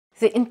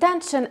The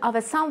intention of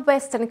some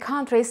Western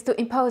countries to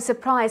impose a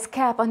price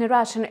cap on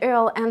Russian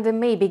oil and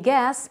maybe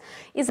gas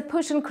is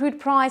pushing crude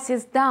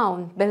prices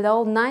down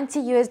below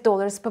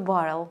 $90 per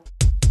barrel.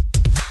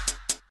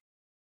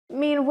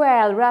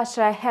 Meanwhile,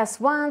 Russia has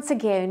once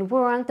again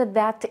warned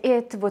that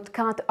it would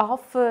cut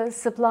off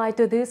supply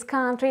to those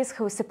countries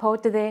who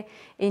support the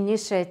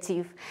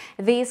initiative.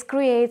 This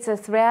creates a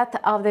threat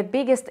of the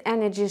biggest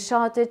energy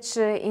shortage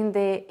in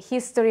the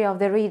history of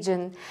the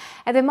region.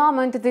 At the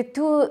moment, the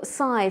two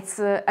sides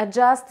are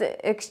just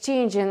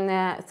exchanging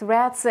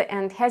threats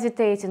and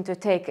hesitating to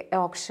take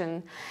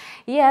action.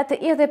 Yet,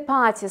 if the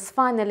parties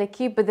finally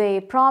keep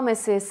their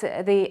promises,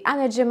 the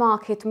energy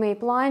market may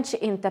plunge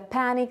into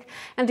panic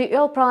and the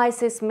oil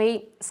prices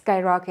may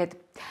skyrocket.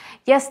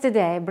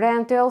 Yesterday,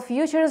 Brent oil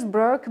futures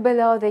broke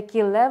below the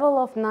key level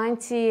of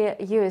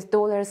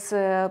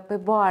 $90 per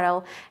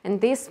barrel, and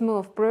this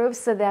move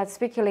proves that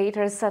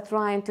speculators are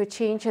trying to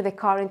change the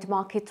current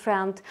market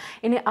trend.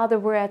 In other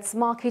words,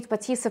 market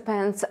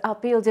participants are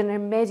building a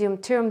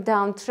medium-term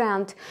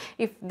downtrend.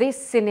 If this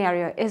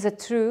scenario is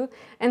true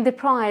and the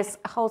price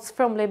holds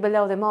firmly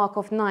below the mark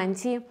of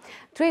 90,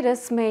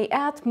 traders may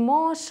add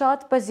more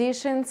short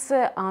positions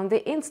on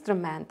the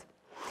instrument.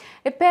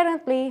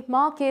 Apparently,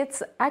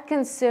 markets are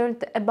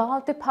concerned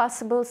about a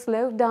possible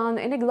slowdown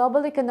in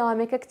global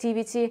economic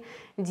activity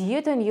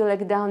due to new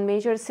lockdown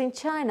measures in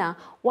China,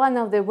 one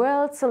of the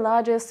world's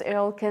largest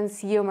oil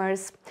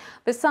consumers.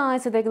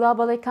 Besides, the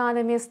global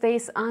economy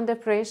stays under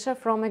pressure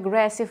from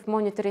aggressive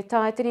monetary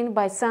tightening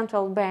by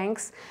central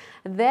banks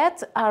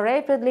that are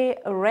rapidly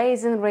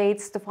raising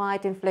rates to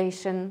fight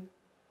inflation.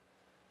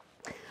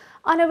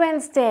 On a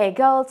Wednesday,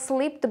 gold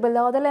slipped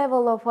below the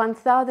level of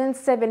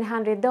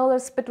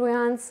 $1,700 per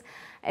ounce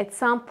at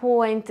some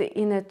point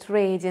in a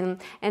trading,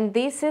 and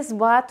this is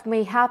what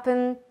may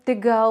happen to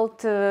gold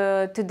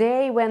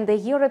today when the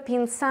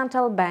European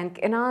Central Bank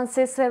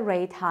announces a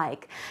rate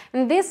hike.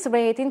 And this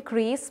rate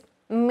increase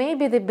may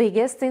be the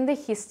biggest in the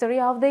history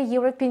of the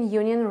European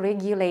Union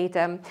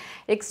regulator.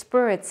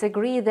 Experts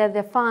agree that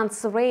the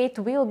funds rate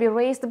will be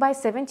raised by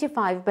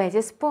 75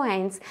 basis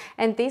points,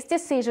 and this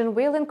decision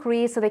will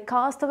increase the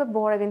cost of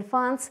borrowing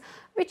funds,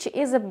 which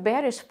is a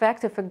bearish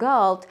factor for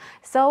gold.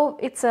 So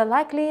it's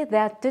likely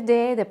that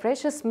today the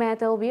precious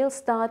metal will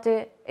start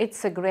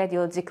its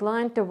gradual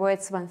decline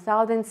towards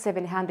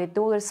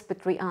 $1,700 per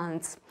 3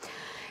 ounce.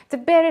 The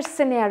bearish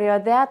scenario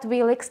that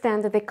will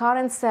extend the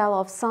current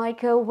sell-off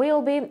cycle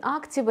will be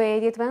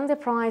activated when the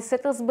price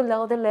settles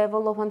below the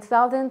level of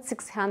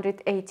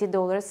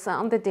 $1,680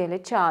 on the daily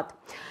chart.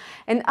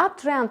 An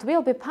uptrend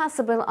will be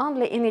possible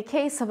only in a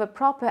case of a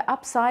proper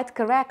upside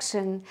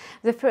correction.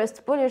 The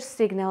first bullish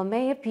signal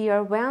may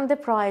appear when the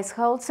price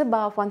holds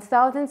above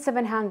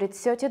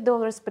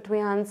 $1,730 per 3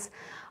 ounce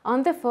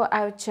on the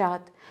 4-hour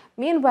chart.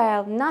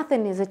 Meanwhile,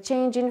 nothing is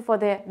changing for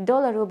the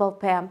dollar-ruble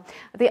pair.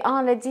 The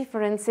only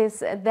difference is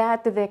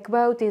that the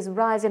quote is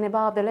rising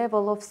above the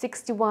level of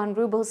 61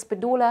 rubles per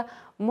dollar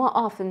more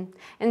often,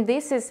 and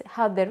this is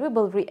how the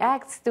ruble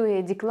reacts to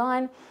a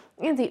decline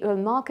in the oil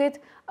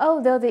market,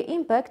 although the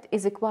impact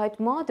is quite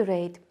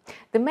moderate.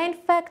 The main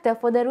factor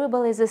for the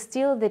ruble is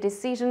still the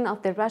decision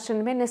of the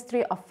Russian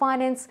Ministry of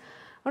Finance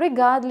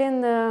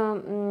regarding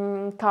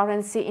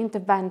currency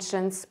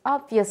interventions.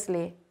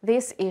 Obviously,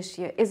 this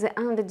issue is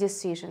under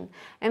decision,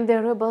 and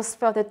the ruble's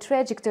further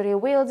trajectory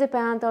will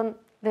depend on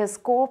the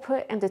scope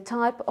and the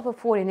type of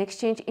foreign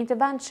exchange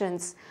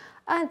interventions.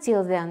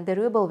 Until then, the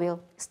ruble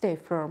will stay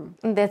firm.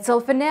 That's all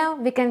for now.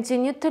 We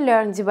continue to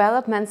learn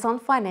developments on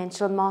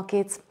financial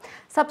markets.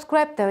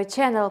 Subscribe to our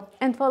channel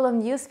and follow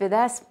news with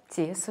us.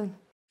 See you soon.